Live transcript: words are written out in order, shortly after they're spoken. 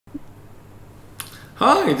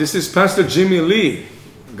Hi, this is Pastor Jimmy Lee.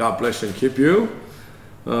 God bless and keep you.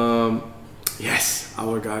 Yes,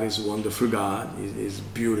 our God is a wonderful God. He is a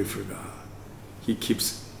beautiful God. He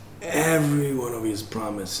keeps every one of His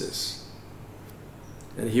promises.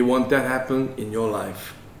 And He wants that happen in your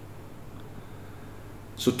life.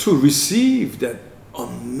 So to receive that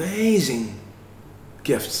amazing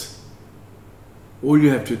gifts, all you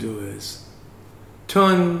have to do is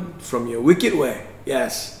turn from your wicked way.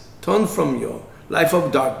 Yes, turn from your life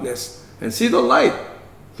of darkness and see the light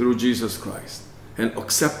through Jesus Christ and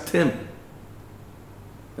accept Him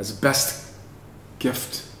as the best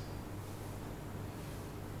gift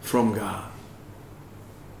from God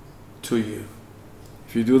to you.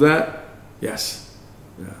 If you do that, yes,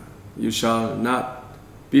 you shall not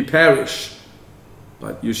be perished,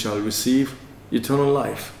 but you shall receive eternal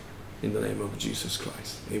life in the name of Jesus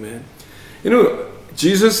Christ. Amen. You know,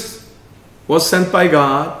 Jesus was sent by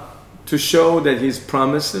God to show that His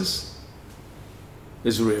promises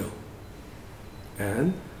is real.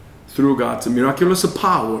 And through God's miraculous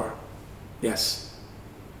power, yes,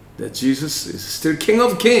 that Jesus is still King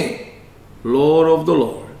of Kings, Lord of the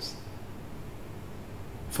Lords,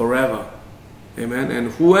 forever. Amen.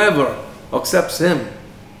 And whoever accepts Him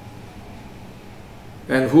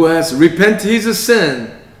and who has repented his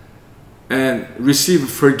sin and received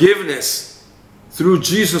forgiveness through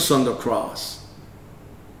Jesus on the cross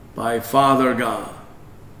by Father God,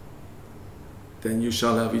 then you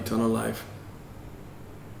shall have eternal life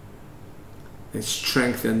and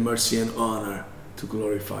strength and mercy and honor to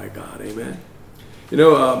glorify God. Amen. You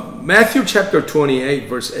know, Matthew chapter 28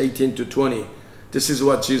 verse 18 to 20, this is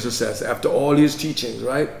what Jesus says after all His teachings,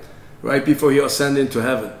 right before He ascended into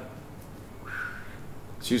heaven.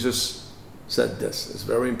 Jesus said this. It's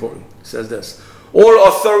very important. He says this: all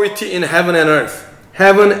authority in heaven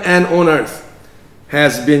and on earth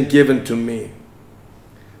has been given to me.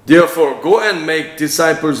 Therefore, go and make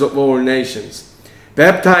disciples of all nations.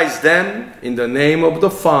 Baptize them in the name of the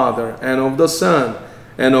Father and of the Son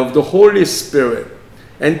and of the Holy Spirit,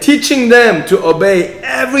 and teaching them to obey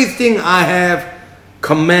everything I have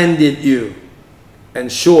commanded you. And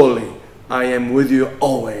surely I am with you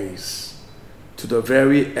always, to the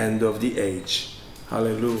very end of the age.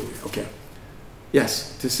 Hallelujah. Okay.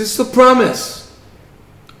 Yes, this is the promise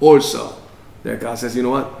also that God says, you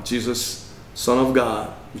know what? Jesus, Son of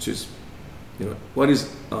God, which is, you know, what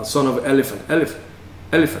is son of elephant?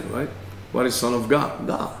 Elephant, right? What is Son of God?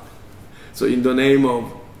 God. So in the name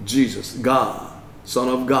of Jesus, God, Son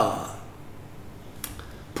of God,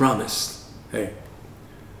 promised, hey,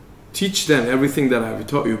 teach them everything that I've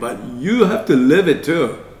taught you, but you have to live it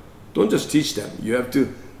too. Don't just teach them. You have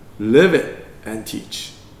to live it and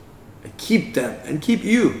teach. And keep them and keep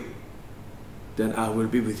you. Then I will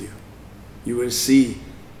be with you. You will see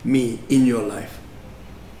me in your life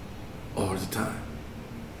all the time.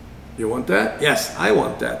 You want that? Yes, I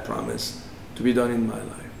want that promise to be done in my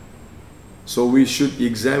life. So we should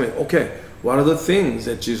examine, okay, what are the things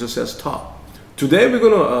that Jesus has taught? Today we're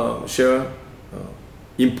going to share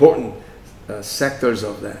important sections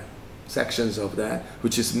of that,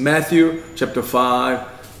 which is Matthew chapter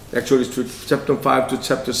 5, actually it's chapter 5 to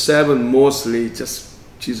chapter 7 mostly, just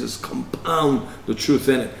Jesus compound the truth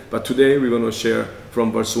in it. But today we're going to share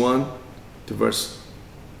from verse 1 to verse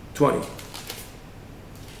 20.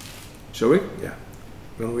 Shall we? Yeah.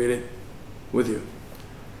 We're going to read it with you.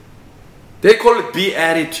 They call it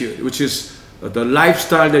beatitude, which is the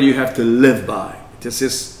lifestyle that you have to live by. This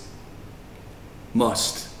is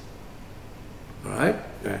must. Alright?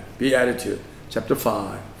 Beatitude, chapter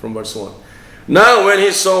 5, from verse 1. Now when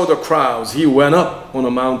He saw the crowds, He went up on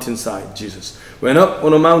a mountainside. Jesus went up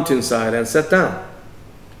on a mountainside and sat down.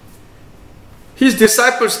 His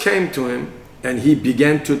disciples came to Him, and He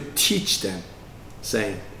began to teach them,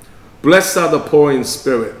 saying, blessed are the poor in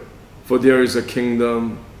spirit, for there is a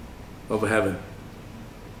kingdom of heaven.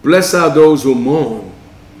 Blessed are those who mourn,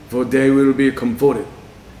 for they will be comforted.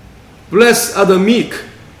 Blessed are the meek,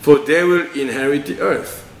 for they will inherit the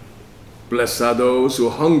earth. Blessed are those who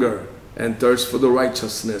hunger and thirst for the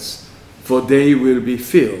righteousness, for they will be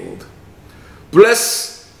filled.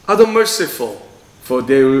 Blessed are the merciful, for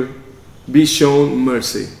they will be shown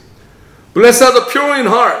mercy. Blessed are the pure in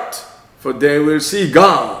heart, for they will see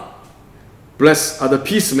God. Blessed are the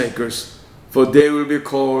peacemakers, for they will be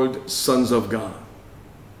called sons of God.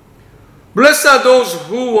 Blessed are those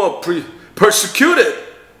who are persecuted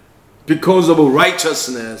because of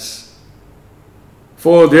righteousness,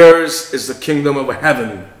 for theirs is the kingdom of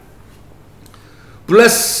heaven.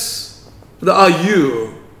 Blessed are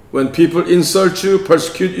you when people insult you,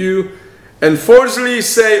 persecute you, and falsely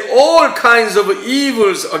say all kinds of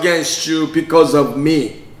evils against you because of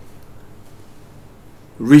me.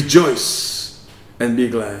 Rejoice and be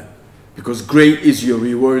glad, because great is your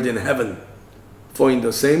reward in heaven. For in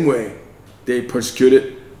the same way they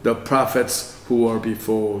persecuted the prophets who were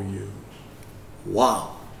before you.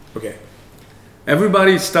 Wow. Okay.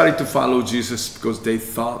 Everybody started to follow Jesus because they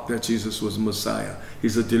thought that Jesus was Messiah.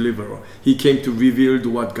 He's a deliverer. He came to reveal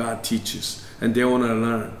what God teaches. And they want to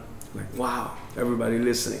learn. Like, wow, everybody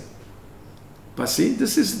listening. But see,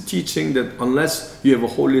 this is a teaching that unless you have a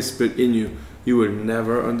Holy Spirit in you, you will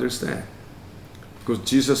never understand. Because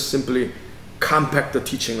Jesus simply compact the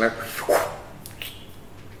teaching like,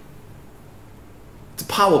 it's a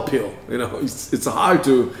power pill. You know, it's hard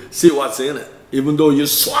to see what's in it. Even though you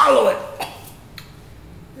swallow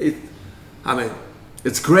it. I mean,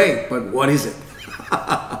 it's great, but what is it?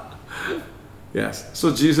 Yes.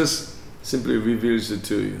 So Jesus simply reveals it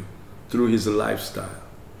to you through his lifestyle.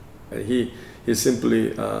 And he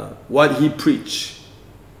simply, what he preached,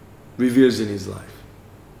 reveals in his life.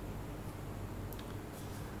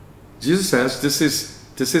 Jesus says this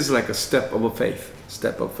is like a step of faith.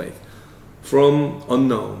 Step of faith. From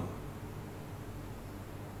unknown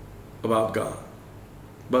about God.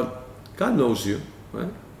 But God knows you, right?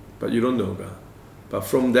 But you don't know God. But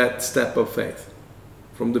from that step of faith,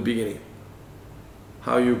 from the beginning,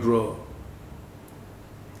 how you grow.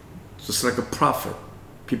 Just like a prophet.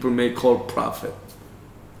 People may call prophet.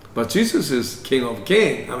 But Jesus is King of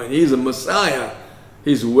Kings. I mean, he's a Messiah.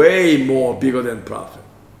 He's way more bigger than prophet.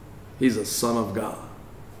 He's a Son of God.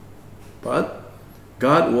 But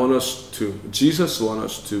God wants us to, Jesus wants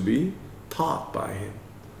us to be taught by him.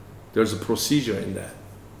 There's a procedure in that.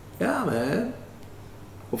 Yeah, man.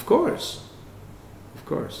 Of course. Of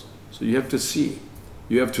course. So you have to see.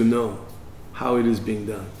 You have to know how it is being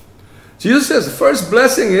done. Jesus says the first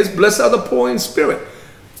blessing is, blessed are the poor in spirit.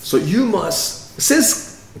 So you must,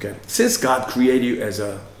 since God created you as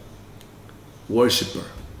a worshiper,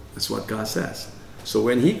 that's what God says. So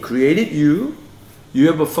when he created you, you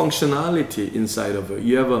have a functionality inside of it.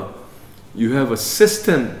 You have a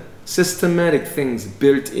systematic things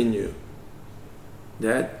built in you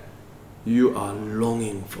that you are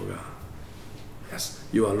longing for God. Yes,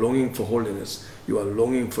 you are longing for holiness. You are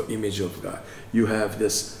longing for image of God. You have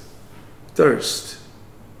this thirst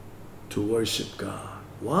to worship God.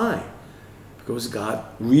 Why? Because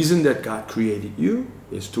reason that God created you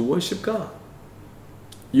is to worship God.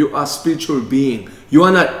 You are spiritual being. You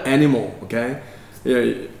are not animal, okay?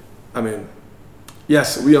 Yeah, I mean,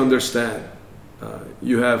 yes, we understand.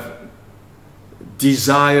 You have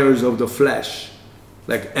desires of the flesh,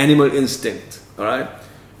 like animal instinct, all right?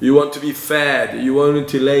 You want to be fed, you want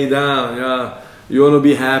to lay down, you want to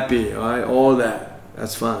be happy, all right? All that,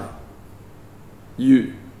 that's fine.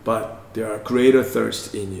 But there are greater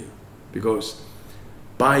thirst in you, because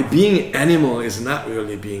by being animal is not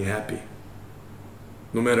really being happy.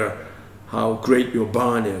 No matter how great your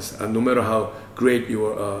barn is, and no matter how great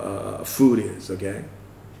your food is, okay?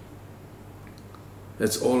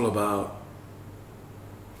 It's all about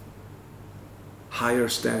higher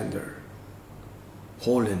standard,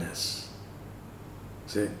 holiness.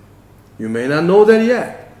 See, you may not know that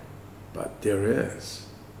yet, but there is.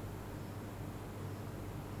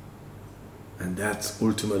 And that's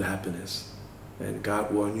ultimate happiness. And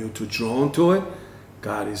God wants you to draw to it.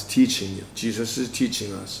 God is teaching you. Jesus is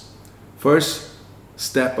teaching us. First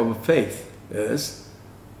step of faith is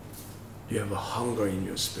you have a hunger in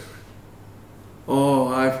your spirit. Oh,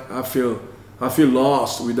 I feel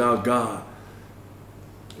lost without God.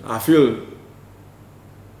 I feel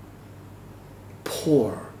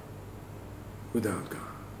poor without God.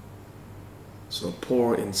 So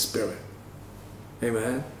poor in spirit.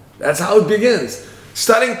 Amen. That's how it begins.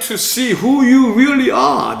 Starting to see who you really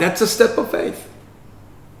are. That's a step of faith.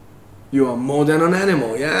 You are more than an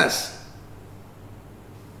animal, yes.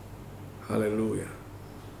 Hallelujah.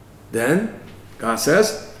 Then God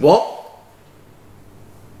says, well,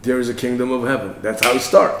 there is a kingdom of heaven. That's how it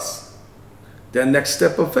starts. Then next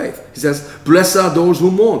step of faith. He says, blessed are those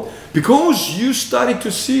who mourn. Because you started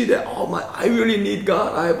to see that, oh I really need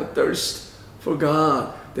God. I have a thirst for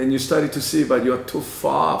God. Then you started to see, but you're too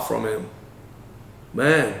far from him.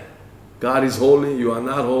 Man, God is holy. You are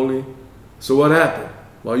not holy. So what happened?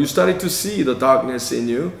 Well, you started to see the darkness in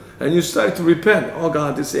you, and you started to repent. Oh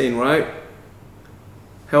God, this ain't right.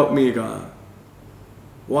 Help me, God.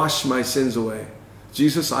 Wash my sins away.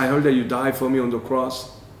 Jesus, I heard that you died for me on the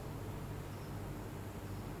cross.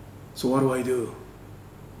 So what do?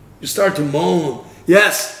 You start to moan.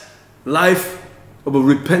 Yes, life of a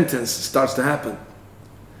repentance starts to happen.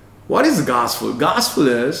 What is the gospel? Gospel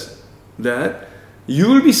is that you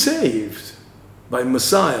will be saved by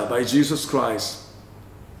Messiah, by Jesus Christ,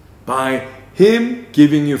 by Him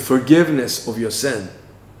giving you forgiveness of your sin.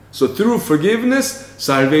 So through forgiveness,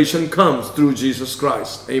 salvation comes through Jesus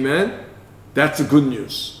Christ. Amen? That's the good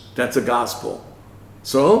news. That's the gospel.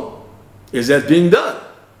 So, is that being done?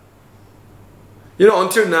 You know,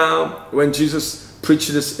 until now, when Jesus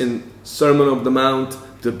preached this in Sermon of the Mount,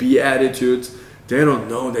 the Beatitudes, they don't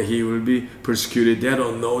know that He will be persecuted. They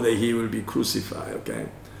don't know that He will be crucified, okay?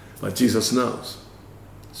 But Jesus knows.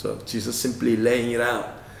 So Jesus simply laying it out.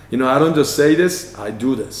 You know, I don't just say this, I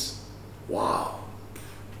do this. Wow.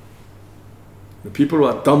 The people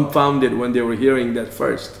were dumbfounded when they were hearing that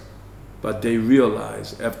first. But they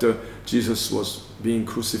realized after Jesus was being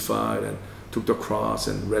crucified and took the cross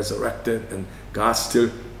and resurrected, and God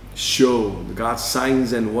still showed God's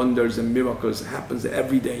signs and wonders and miracles happens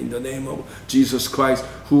every day in the name of Jesus Christ,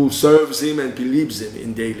 who serves Him and believes Him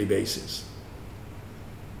in daily basis.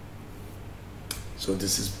 So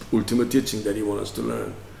this is ultimate teaching that He wants us to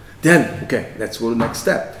learn. Then, okay, let's go to the next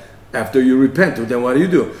step. After you repent, then what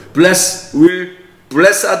do? Blessed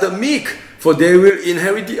are the meek, for they will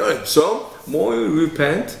inherit the earth. So, more you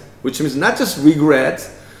repent, which means not just regret,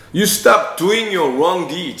 you stop doing your wrong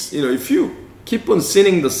deeds. You know, if you keep on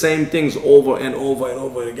sinning the same things over and over and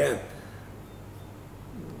over again,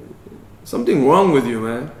 something wrong with you,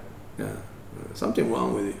 man. Yeah, something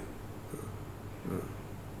wrong with you.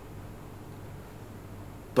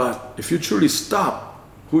 But if you truly stop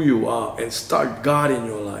who you are and start God in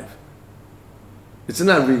your life, it's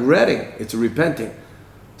not regretting, it's repenting.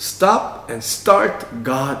 Stop and start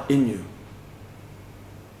God in you.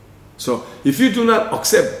 So if you do not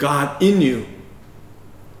accept God in you,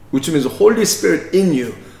 which means the Holy Spirit in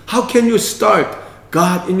you, how can you start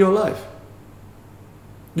God in your life?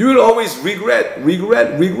 You will always regret,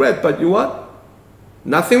 but you what?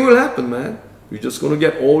 Nothing will happen, man. You're just going to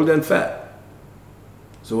get old and fat.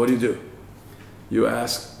 So what do? You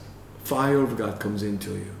ask, fire of God comes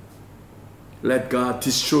into you. Let God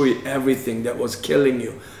destroy everything that was killing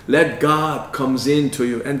you. Let God comes into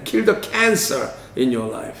you and kill the cancer in your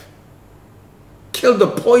life. Kill the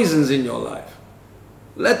poisons in your life.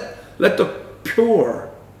 Let the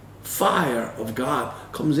pure fire of God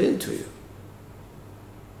comes into you.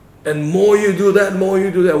 And more you do that,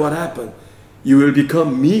 what happens? You will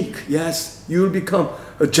become meek. Yes, you will become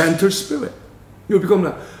a gentle spirit. You will become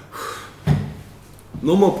like,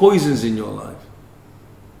 no more poisons in your life.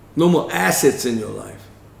 No more acids in your life.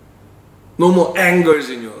 No more angers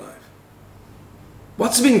in your life.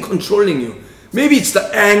 What's been controlling you? Maybe it's the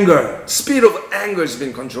anger. Spirit of anger has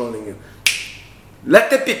been controlling you. Let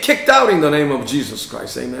that be kicked out in the name of Jesus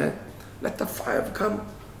Christ. Amen. Let the fire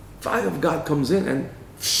of God comes in and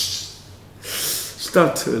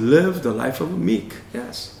start to live the life of a meek.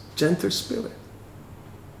 Yes. Gentle spirit.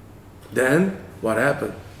 Then what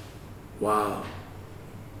happened? Wow.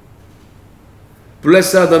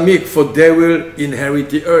 Blessed are the meek, for they will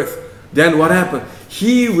inherit the earth. Then what happened?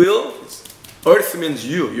 He will, earth means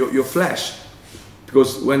your flesh.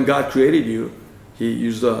 Because when God created you, He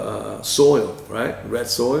used soil, right? Red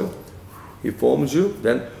soil. He forms you,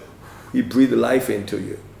 then He breathed life into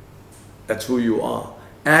you. That's who you are.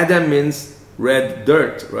 Adam means red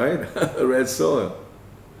dirt, right? Red soil.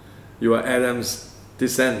 You are Adam's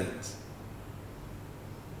descendants.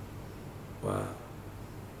 Wow.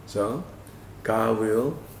 So, God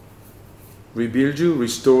will rebuild you,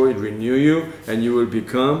 restore it, renew you, and you will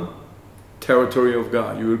become territory of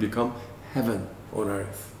God. You will become heaven on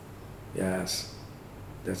earth. Yes.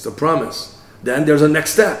 That's the promise. Then there's a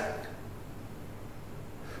next step.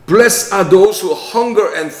 Blessed are those who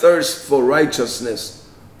hunger and thirst for righteousness,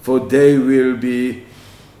 for they will be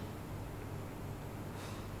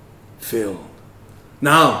filled.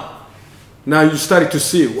 Now you started to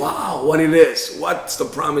see, wow, what it is. What's the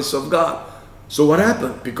promise of God? So what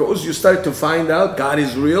happened? Because you started to find out God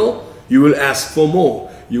is real, you will ask for more.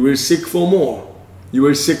 You will seek for more. You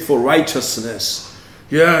will seek for righteousness.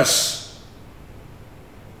 Yes.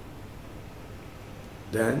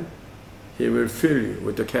 Then He will fill you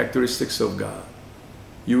with the characteristics of God.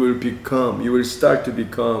 You will start to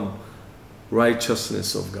become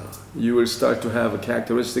righteousness of God. You will start to have the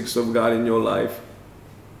characteristics of God in your life.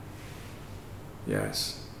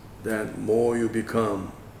 Yes. Then more you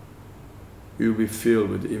become, you'll be filled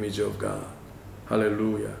with the image of God.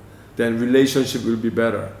 Hallelujah. Then relationship will be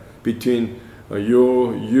better between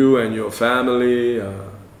you and your family,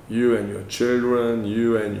 you and your children,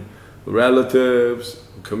 you and your relatives,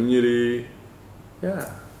 community.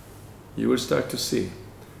 Yeah. You will start to see.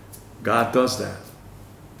 God does that.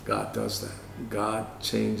 God does that. God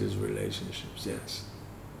changes relationships. Yes.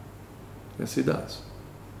 Yes, He does.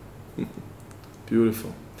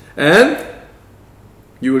 Beautiful. And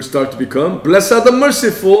you will start to become, blessed are the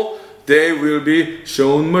merciful, they will be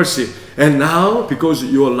shown mercy. And now, because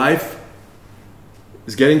your life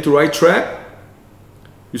is getting to right track,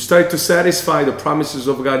 you start to satisfy the promises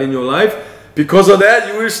of God in your life. Because of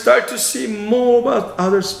that, you will start to see more about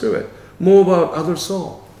other spirit, more about other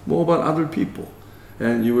soul, more about other people.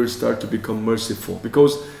 And you will start to become merciful.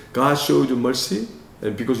 Because God showed you mercy,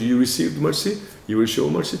 and because you received mercy, you will show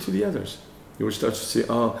mercy to the others. You will start to say,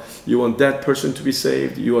 oh, you want that person to be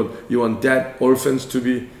saved, you want that orphans to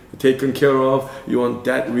be taken care of, you want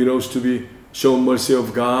that widows to be shown mercy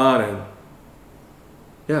of God. And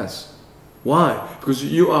yes. Why? Because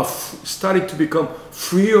you are starting to become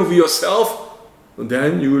free of yourself, and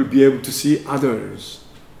then you will be able to see others.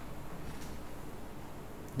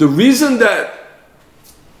 The reason that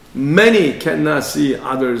many cannot see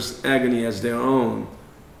others' agony as their own,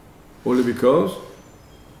 only because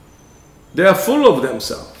they are full of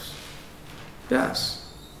themselves.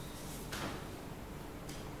 Yes.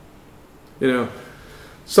 You know,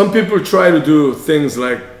 some people try to do things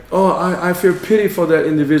like, oh, I feel pity for that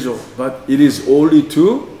individual, but it is only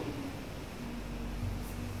to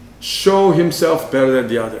show himself better than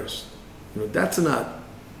the others. You know, that's not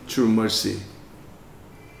true mercy.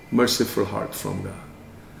 Merciful heart from God.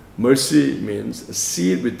 Mercy means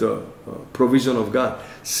see it with the provision of God.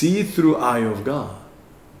 See through eye of God.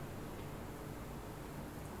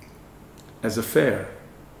 As a fair,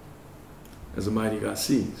 as a mighty God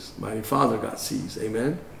sees, mighty Father God sees.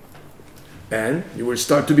 Amen. And you will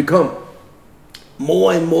start to become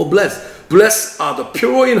more and more blessed. Blessed are the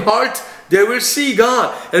pure in heart, they will see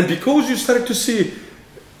God. And because you start to see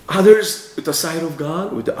others with the sight of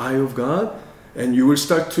God, with the eye of God, and you will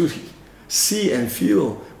start to see and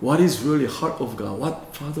feel what is really heart of God,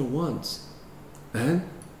 what Father wants. And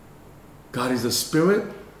God is a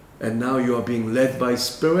spirit, and now you are being led by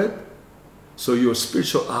Spirit. So your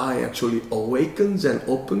spiritual eye actually awakens and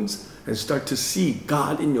opens and start to see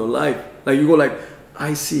God in your life. Like you go like,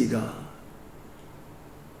 I see God.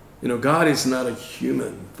 You know, God is not a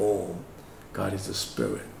human form. God is a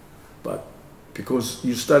spirit. But because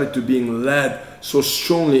you started to being led so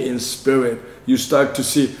strongly in spirit, you start to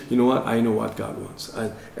see, you know what, I know what God wants.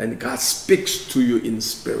 And God speaks to you in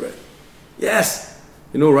spirit. Yes.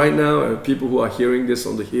 You know, right now, people who are hearing this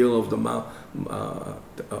on the hill of the mount,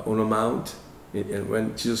 on a mount, and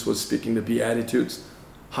when Jesus was speaking the Beatitudes,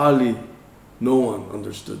 hardly no one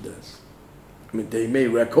understood this. I mean, they may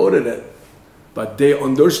recorded it, but they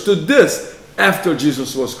understood this after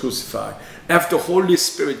Jesus was crucified, after Holy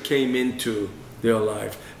Spirit came into their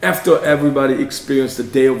life, after everybody experienced the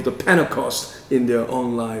day of the Pentecost in their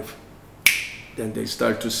own life. Then they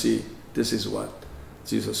start to see this is what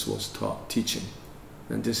Jesus was teaching.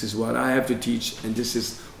 And this is what I have to teach, and this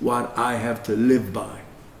is what I have to live by.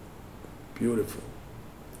 Beautiful.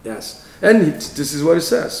 Yes. And this is what it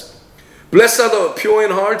says. Blessed are the pure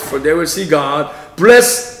in heart, for they will see God.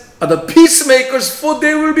 Blessed are the peacemakers, for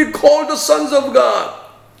they will be called the sons of God.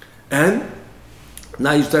 And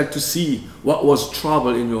now you start to see what was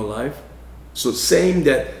trouble in your life. So saying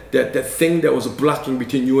that thing that was blocking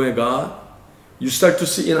between you and God, you start to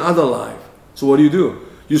see in other life. So what do?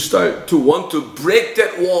 You start to want to break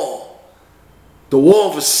that wall. The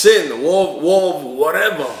wall of sin, the wall of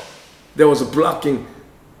whatever that was blocking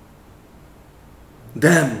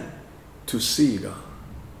them to see God.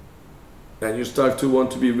 And you start to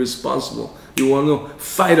want to be responsible. You want to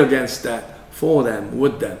fight against that, for them,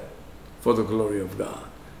 with them, for the glory of God.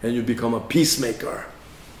 And you become a peacemaker.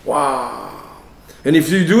 Wow. And if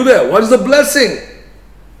you do that, what is the blessing?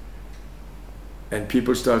 And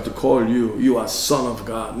people start to call you, you are son of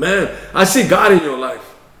God. Man, I see God in your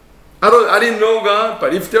life. I didn't know God,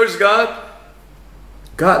 but if there's God,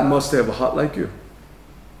 God must have a heart like you.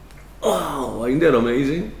 Oh, isn't that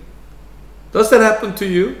amazing? Does that happen to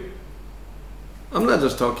you? I'm not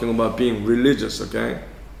just talking about being religious, okay?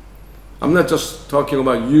 I'm not just talking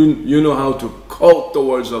about you know how to quote the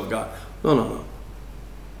words of God. No.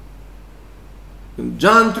 And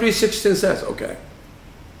John 3:16 says, okay,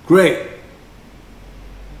 great.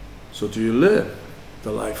 So do you live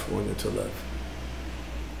the life you wanted to live?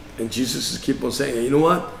 And Jesus is keep on saying, you know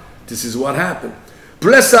what? This is what happened.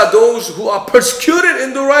 Blessed are those who are persecuted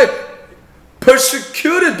in the right,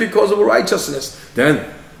 persecuted because of righteousness.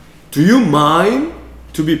 Then, do you mind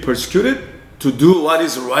to be persecuted? To do what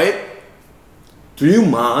is right? Do you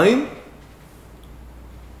mind?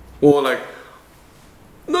 Or like,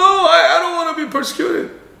 no, I don't want to be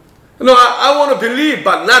persecuted. No, I want to believe,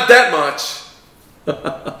 but not that much.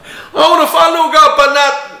 I want to follow God, but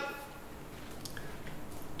not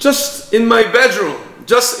just in my bedroom,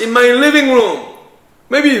 just in my living room,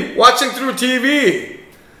 maybe watching through TV,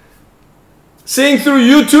 seeing through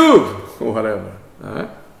YouTube, or whatever. All right?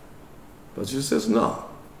 But Jesus says, no.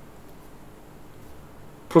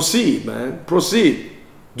 Proceed, man. Proceed.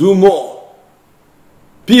 Do more.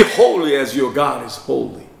 Be holy as your God is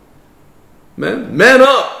holy. Man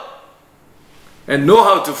up and know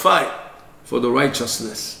how to fight for the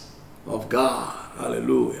righteousness of God.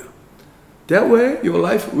 Hallelujah. That way your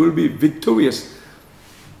life will be victorious.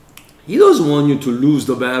 He doesn't want you to lose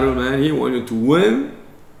the battle, man. He wants you to win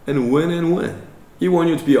and win and win. He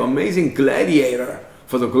wants you to be an amazing gladiator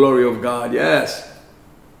for the glory of God. Yes.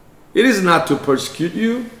 It is not to persecute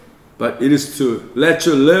you, but it is to let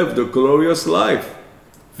you live the glorious life,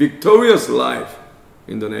 victorious life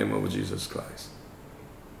in the name of Jesus Christ.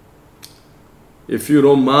 If you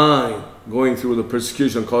don't mind going through the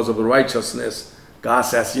persecution because of the righteousness, God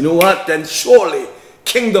says, you know what? Then surely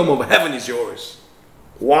kingdom of heaven is yours.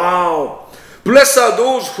 Wow. Blessed are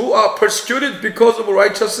those who are persecuted because of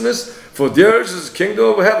righteousness, for theirs is the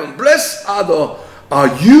kingdom of heaven. Blessed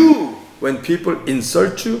are you when people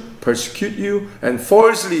insult you, persecute you, and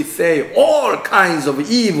falsely say all kinds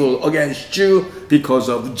of evil against you because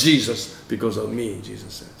of Jesus, because of me,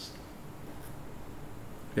 Jesus says.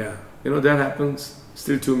 Yeah, you know, that happens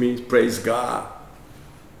still to me. Praise God.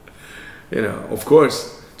 You know, of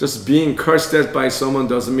course, just being cursed at by someone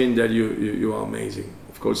doesn't mean that you are amazing.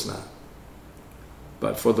 Of course not.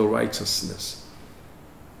 But for the righteousness,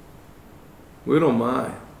 we don't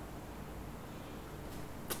mind.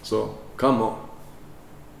 So, come on.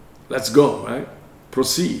 Let's go, right?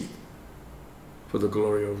 Proceed for the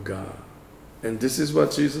glory of God. And this is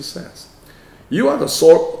what Jesus says. You are the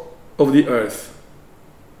salt of the earth.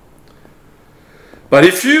 But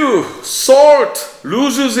if salt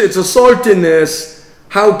loses its saltiness,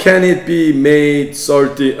 how can it be made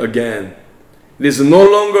salty again? It is no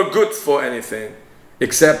longer good for anything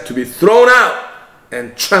except to be thrown out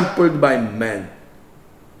and trampled by men.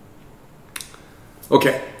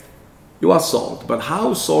 Okay. You are salt, but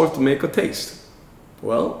how salt make a taste?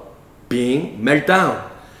 Well, being melt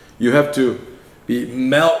down. You have to be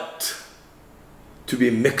melt to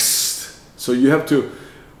be mixed. So you have to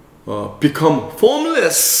become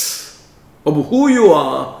formless of who you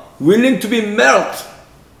are, willing to be melt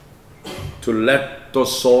to let the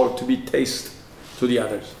salt to be taste to the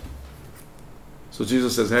others. So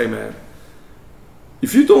Jesus says, hey man,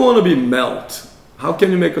 if you don't want to be melt, how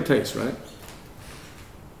can you make a taste, right?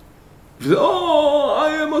 You say, oh,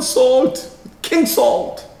 I am a salt, king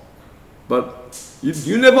salt. But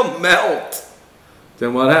you never melt.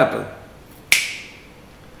 Then what happened?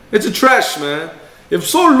 It's a trash, man. If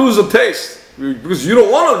salt loses a taste, because you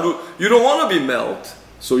don't want to be melt,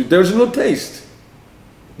 so there's no taste.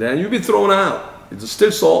 Then you'll be thrown out. It's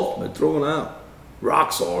still salt, but thrown out.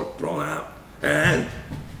 Rock salt, thrown out. And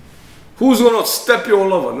who's going to step you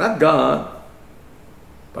all over? Not God,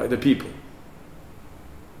 by the people.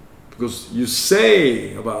 Because you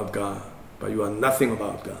say about God, but you are nothing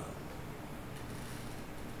about God.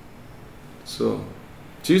 So,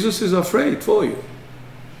 Jesus is afraid for you.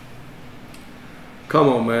 Come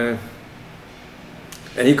on, man.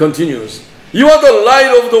 And he continues. You are the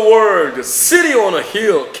light of the world. The city on a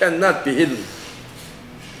hill cannot be hidden.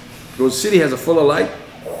 Because city has a full of light.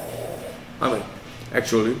 I mean,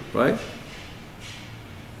 actually, right?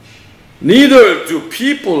 Neither do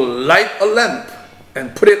people light a lamp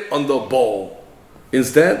and put it on the bowl.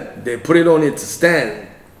 Instead, they put it on its stand.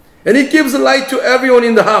 And it gives light to everyone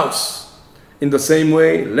in the house. In the same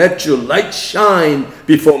way, let your light shine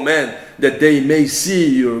before men, that they may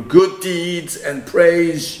see your good deeds and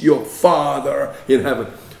praise your Father in heaven.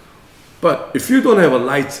 But if you don't have a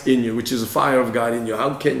light in you, which is a fire of God in you,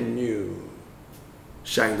 how can you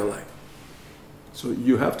shine the light? So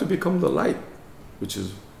you have to become the light, which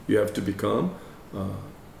is, you have to become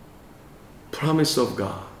promise of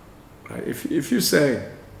God, right? If you say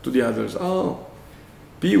to the others, oh,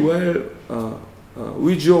 be well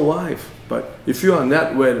with your wife, but if you are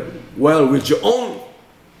not well with your own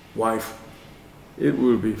wife, it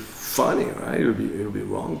will be funny, right? It'll be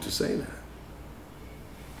wrong to say that.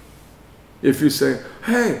 If you say,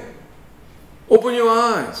 hey, open your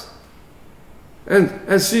eyes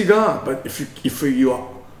and see God, but if you are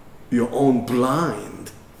your own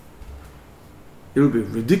blind, it'll be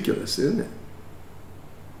ridiculous, isn't it?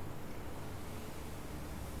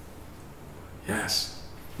 Yes.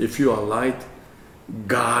 If you are light,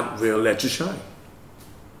 God will let you shine.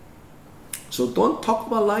 So don't talk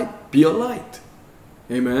about light, be a light.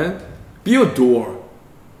 Amen. Be a door.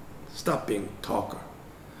 Stop being talker.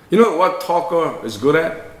 You know what talker is good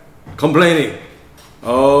at? Complaining.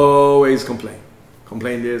 Always complain.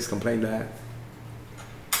 Complain this, complain that.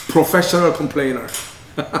 Professional complainer.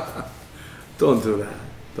 Don't do that.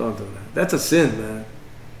 Don't do that. That's a sin, man.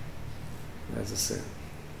 That's a sin.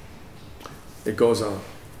 It goes on.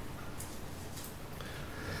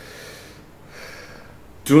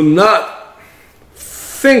 Do not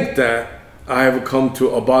think that I have come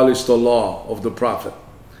to abolish the law of the prophet.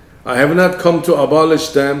 I have not come to abolish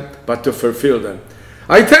them, but to fulfill them.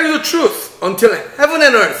 I tell you the truth, until heaven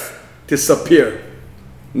and earth disappear,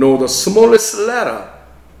 nor the smallest letter,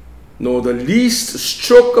 nor the least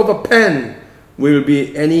stroke of a pen will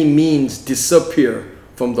be any means disappear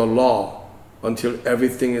from the law until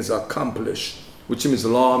everything is accomplished. Which means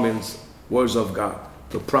law means words of God,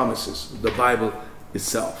 the promises, the Bible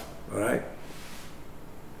itself. All right?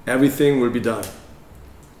 Everything will be done.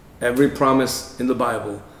 Every promise in the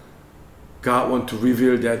Bible, God wants to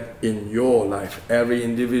reveal that in your life, every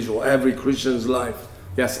individual, every Christian's life.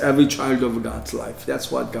 Yes, every child of God's life. That's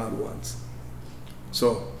what God wants.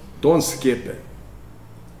 So don't skip it.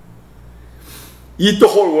 Eat the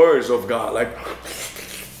whole words of God, like,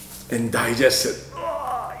 and digest it.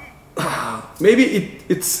 Maybe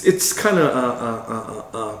it's kind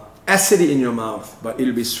of acidy in your mouth, but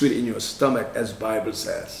it'll be sweet in your stomach, as Bible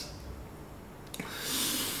says.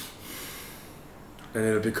 And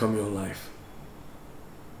it'll become your life.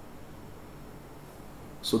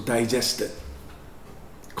 So digest it,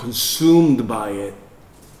 consumed by it,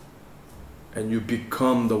 and you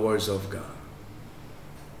become the words of God.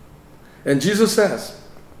 And Jesus says,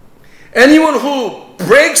 anyone who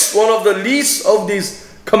breaks one of the least of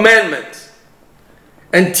these commandments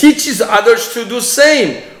and teaches others to do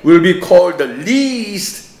same will be called the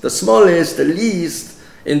least, the smallest, the least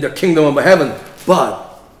in the kingdom of heaven.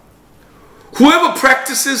 But whoever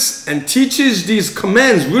practices and teaches these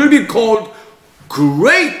commands will be called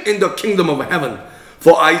great in the kingdom of heaven.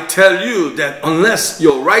 For I tell you that unless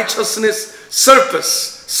your righteousness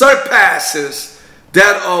surpasses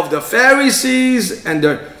that of the Pharisees and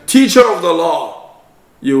the teacher of the law,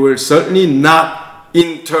 you will certainly not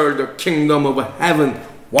enter the kingdom of heaven.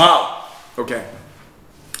 Wow. Okay.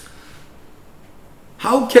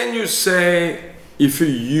 How can you say if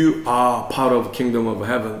you are part of the kingdom of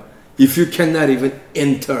heaven if you cannot even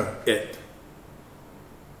enter it?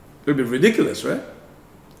 It will be ridiculous, right?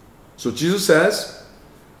 So Jesus says,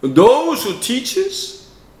 those who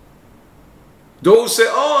teaches, those say,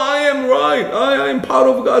 oh, I am right, I am part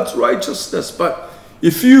of God's righteousness. But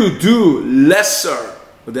if you do lesser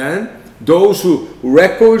than those who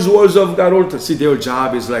records words of God, all see, their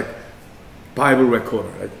job is like Bible recorder.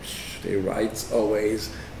 Right? They write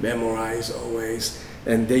always, memorize always,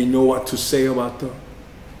 and they know what to say about the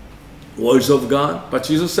words of God. But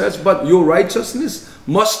Jesus says, but your righteousness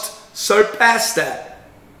must surpass that.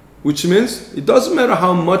 Which means it doesn't matter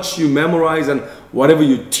how much you memorize and whatever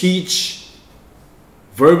you teach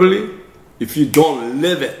verbally, if you don't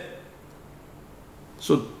live it.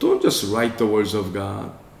 So don't just write the words of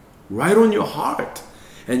God. Write on your heart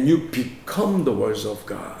and you become the words of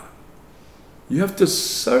God. You have to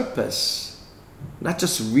surpass, not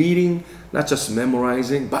just reading, not just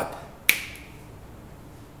memorizing, but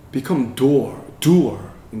become doer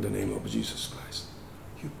in the name of Jesus Christ.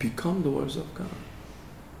 You become the words of God.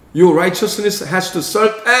 Your righteousness has to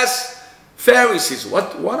surpass Pharisees.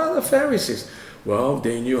 What are the Pharisees? Well,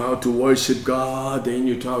 they knew how to worship God. They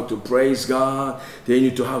knew how to praise God. They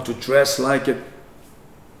knew how to dress like it.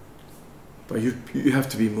 But you have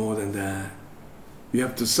to be more than that. You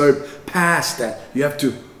have to surpass that. You have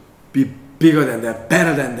to be bigger than that,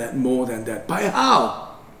 better than that, more than that. By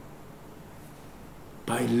how?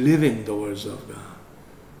 By living the words of God.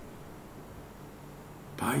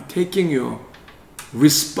 By taking your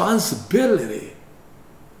responsibility.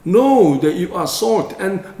 Know that you are salt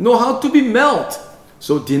and know how to be melt.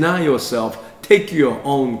 So deny yourself, take your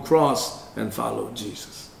own cross and follow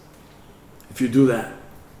Jesus. If you do that,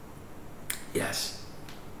 yes,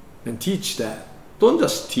 and teach that. Don't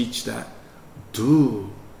just teach that. Do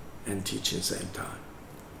and teach at the same time.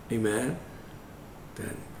 Amen.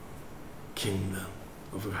 Then kingdom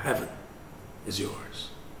of heaven is yours.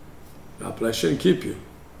 God bless you and keep you.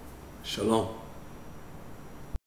 Shalom.